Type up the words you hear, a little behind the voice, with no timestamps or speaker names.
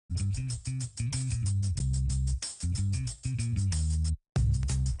All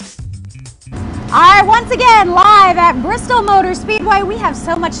right, once again, live at Bristol Motor Speedway. We have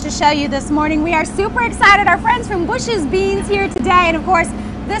so much to show you this morning. We are super excited. Our friends from Bush's Beans here today, and of course,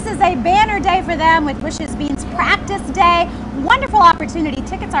 this is a banner day for them with Bush's Beans Practice Day. Wonderful opportunity.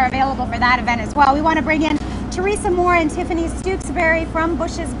 Tickets are available for that event as well. We want to bring in Teresa and Tiffany Stooksbury from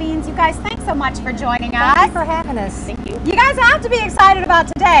Bush's Beans. You guys, thanks so much for joining us. Thank you for having us. Thank you. You guys have to be excited about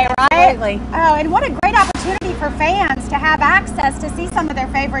today, right? Absolutely. Oh, and what a great opportunity for fans to have access to see some of their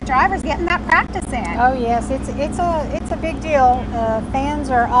favorite drivers getting that practice in. Oh yes, it's a big deal. Fans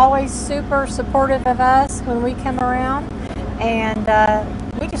are always super supportive of us when we come around, and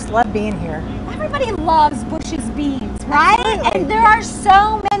we just love being here. Everybody loves Bush's Beans, right? Absolutely. And there are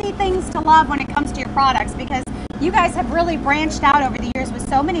so many things to love when it comes to your products, because you guys have really branched out over the years with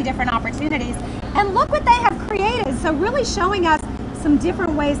so many different opportunities. And look what they have created. So really showing us some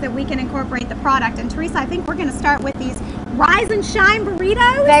different ways that we can incorporate the product. And Teresa, I think we're going to start with these Rise and Shine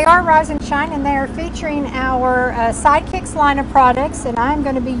burritos. They are Rise and Shine, and they are featuring our Sidekicks line of products. And I'm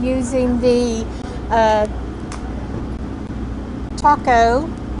going to be using the taco.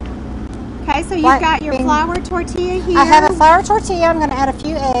 Okay, so you've got your flour tortilla here. I have a flour tortilla. I'm going to add a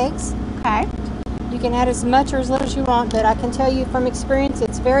few eggs. Okay. You can add as much or as little as you want, but I can tell you from experience,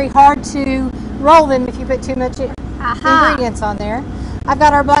 it's very hard to roll them if you put too much ingredients on there. I've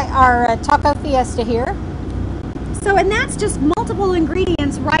got our taco fiesta here. So, and that's just multiple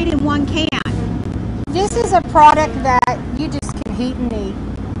ingredients right in one can. This is a product that you just can heat and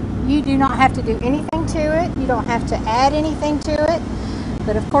eat. You do not have to do anything to it. You don't have to add anything to it.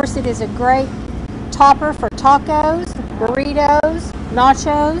 But of course, it is a great topper for tacos, burritos,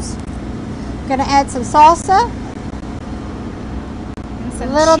 nachos. I'm going to add some salsa. And some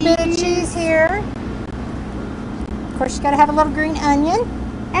a little bit of cheese here. Of course, you got to have a little green onion.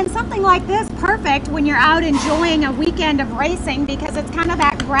 And something like this, perfect when you're out enjoying a weekend of racing, because it's kind of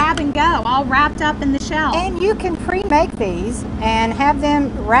that grab and go, all wrapped up in the shell. And you can pre-make these and have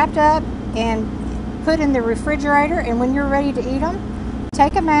them wrapped up and put in the refrigerator, and when you're ready to eat them,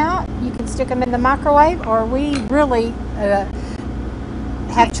 take them out. You can stick them in the microwave, or we really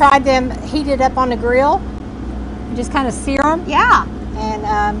have tried them heated up on the grill. You just kind of sear them. Yeah.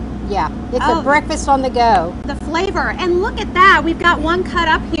 And yeah, it's a breakfast on the go. The flavor. And look at that. We've got one cut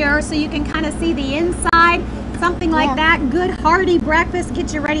up here so you can kind of see the inside. Something like that. Good hearty breakfast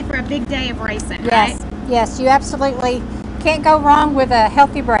gets you ready for a big day of racing, yes. right? Yes, you absolutely can't go wrong with a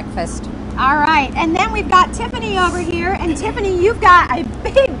healthy breakfast. All right, and then we've got Tiffany over here, and Tiffany, you've got a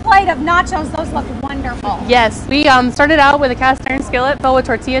big plate of nachos. Those look wonderful. Yes, we started out with a cast iron skillet filled with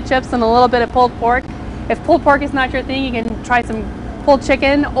tortilla chips and a little bit of pulled pork. If pulled pork is not your thing, you can try some pulled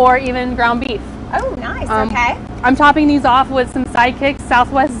chicken or even ground beef. Oh, nice, okay. I'm topping these off with some Sidekicks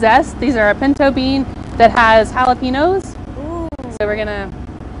Southwest Zest. These are a pinto bean that has jalapenos. Ooh. So we're gonna...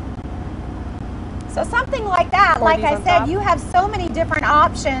 So something like that, like I said, you have so many different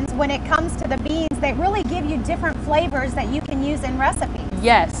options when it comes to the beans. They really give you different flavors that you can use in recipes.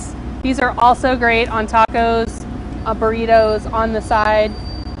 Yes, these are also great on tacos, burritos, on the side.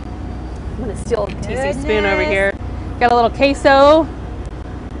 I'm gonna steal TC's spoon over here. Got a little queso.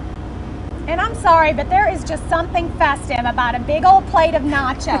 And I'm sorry, but there is just something festive about a big old plate of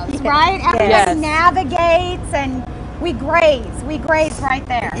nachos, right? Everybody navigates, and we graze right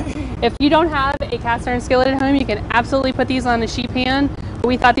there. If you don't have a cast iron skillet at home, you can absolutely put these on a sheet pan. But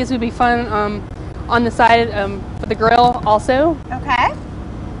we thought these would be fun on the side for the grill also. Okay.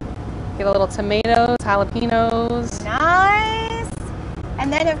 Get a little tomatoes, jalapenos. Nice.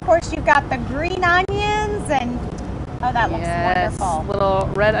 And then of course you've got the green onions, and oh, that looks wonderful. Little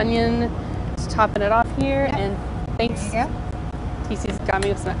red onion, just topping it off here. And thanks. TC's got me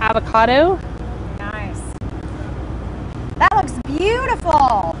with some avocado. Nice. That looks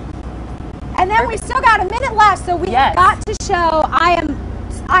beautiful. And then we've still got a minute left, so we've got to show. I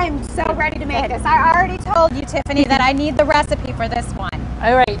am so ready to make this. I already told you, Tiffany, that I need the recipe for this one.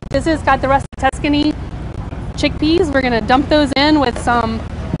 All right, this has got the rest of Tuscany chickpeas. We're gonna dump those in with some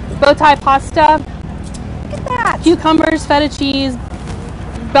bow tie pasta. Look at that. Cucumbers, feta cheese,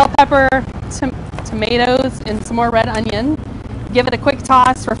 bell pepper, tomatoes, and some more red onion. Give it a quick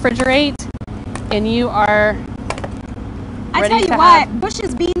toss, refrigerate, and you are I tell you what,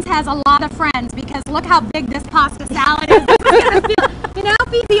 Bush's Beans has a lot of friends, because look how big this pasta salad is. You know,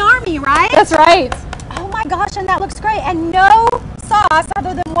 feed the army, right? That's right. Oh my gosh, and that looks great. And no sauce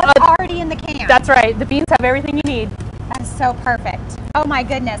other than what's already in the can. That's right. The beans have everything you need. That is so perfect. Oh my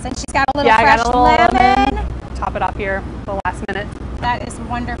goodness. And she's got a little fresh I got a little lemon. Top it off here the last minute. That is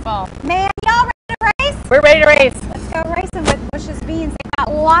wonderful. Man, y'all ready to race? We're ready to race. Let's go. go racing with Bush's Beans. They've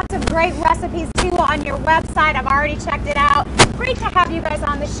got lots of great recipes too on your website. I've already checked it out. Great to have you guys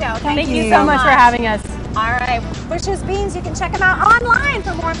on the show. Thank you so much for having us. All right, Bush's Beans, you can check them out online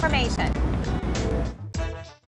for more information.